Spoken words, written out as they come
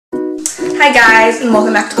Hi guys, and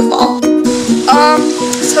welcome back to the fall.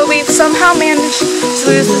 So we've somehow managed to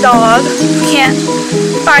lose the dog. We can't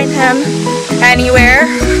find him anywhere.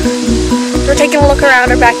 We're taking a look around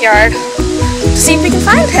our backyard to see if we can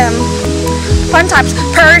find him. Fun times.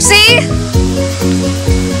 Percy!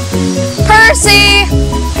 Percy!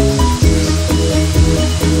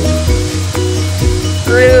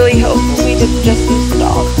 Really hope we didn't just lose the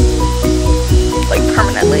dog. Like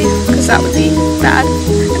permanently, because that would be bad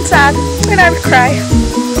and sad, and I would cry.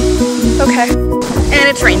 Okay, and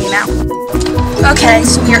it's raining now. Okay,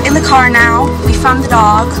 so we are in the car now. We found the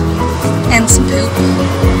dog and some poop.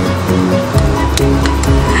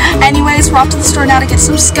 Anyways, we're off to the store now to get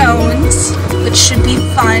some scones, which should be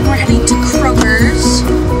fun. We're heading to Kroger's.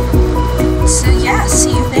 So yeah,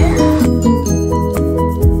 see you there.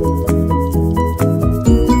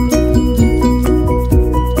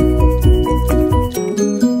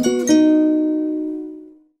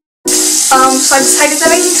 So I decided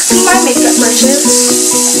that I need to clean my makeup brushes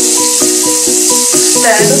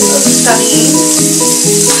instead of studying.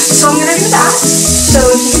 So I'm gonna do that. So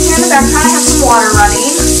if you can hear in the background, I have some water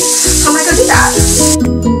running. So I'm gonna go do that.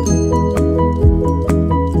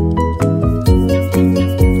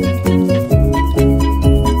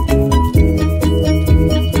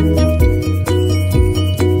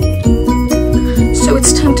 So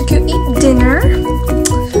it's time to go eat dinner.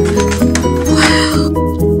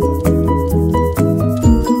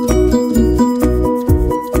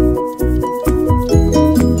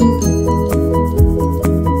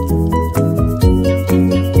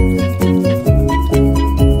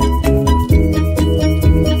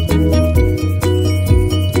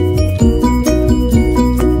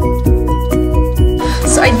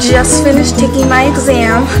 I just finished taking my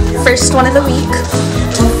exam, first one of the week.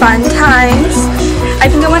 Fun times. I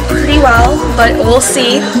think it went pretty well, but we'll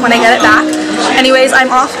see when I get it back. Anyways,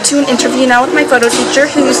 I'm off to an interview now with my photo teacher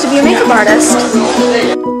who used to be a makeup artist.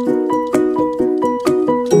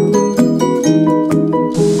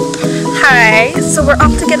 Hi, so we're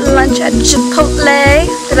off to get lunch at Chipotle.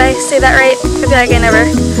 Did I say that right? I feel like I never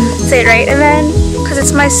say it right. And then, because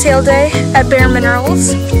it's my sale day at Bare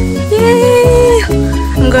Minerals. Yay!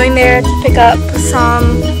 I'm going there to pick up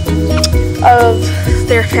some of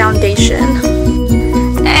their foundation.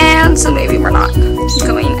 And so maybe we're not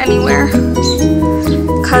going anywhere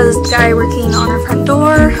because the guy working on our front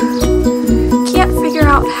door can't figure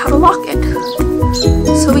out how to lock it.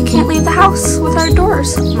 So we can't leave the house with our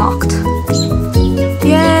doors locked.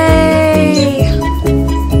 Yay!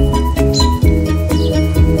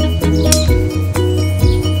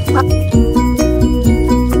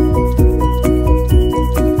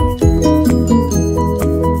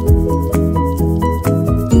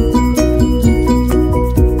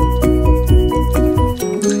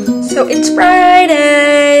 So it's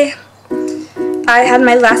Friday. I had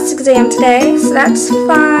my last exam today, so that's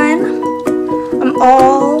fun. I'm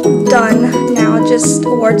all done now, just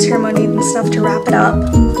award ceremony and stuff to wrap it up.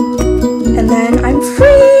 And then I'm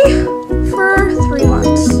free for 3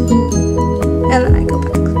 months. And then I go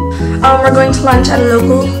back. We're going to lunch at a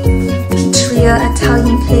local pizzeria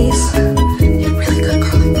Italian place. They have really good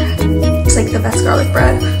garlic bread. It's like the best garlic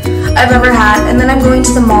bread I've ever had. And then I'm going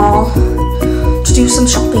to the mall to do some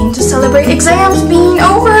shopping to celebrate exams being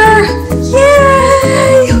over.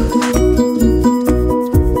 Yay!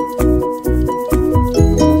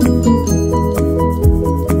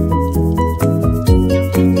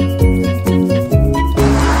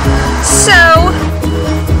 So,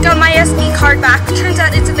 got my SD card back. Turns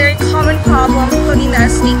out it's a very common problem putting the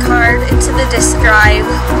SD card into the disk drive.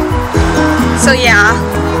 So yeah.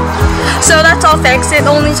 So that's all fixed. It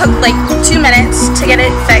only took like 2 minutes to get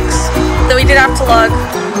it fixed. Though we did have to lug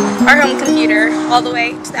our home computer all the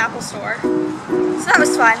way to the Apple store. So that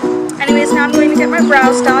was fun. Anyways, now I'm going to get my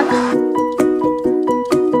brows done.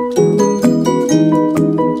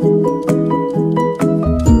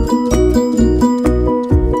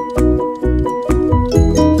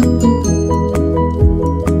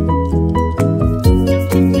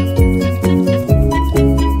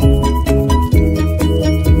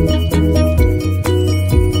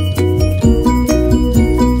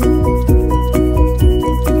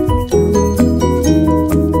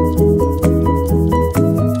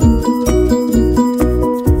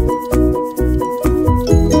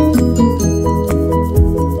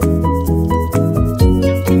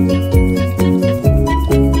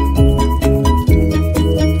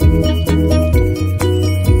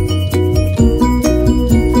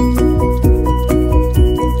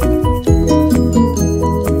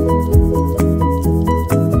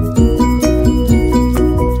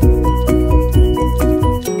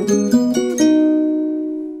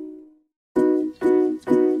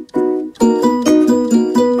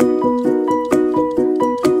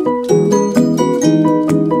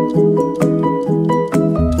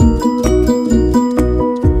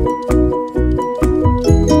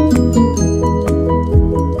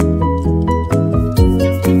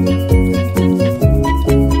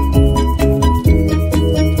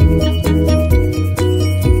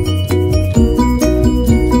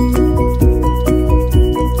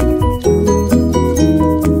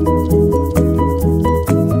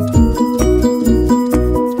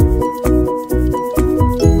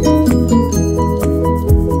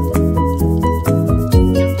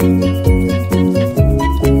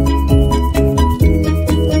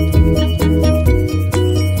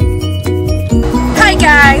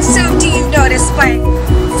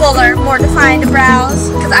 brows,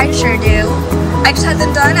 because I sure do. I just had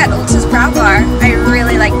them done at Ulta's Brow Bar. I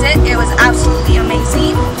really liked it. It was absolutely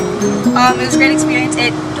amazing. It was a great experience.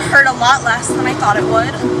 It hurt a lot less than I thought it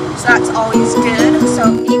would, so that's always good.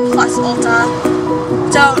 So E+ Ulta.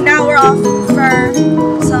 So now we're off for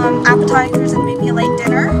some appetizers and maybe a late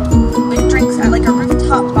dinner with drinks at like a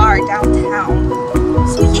rooftop bar downtown.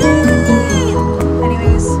 So yeah!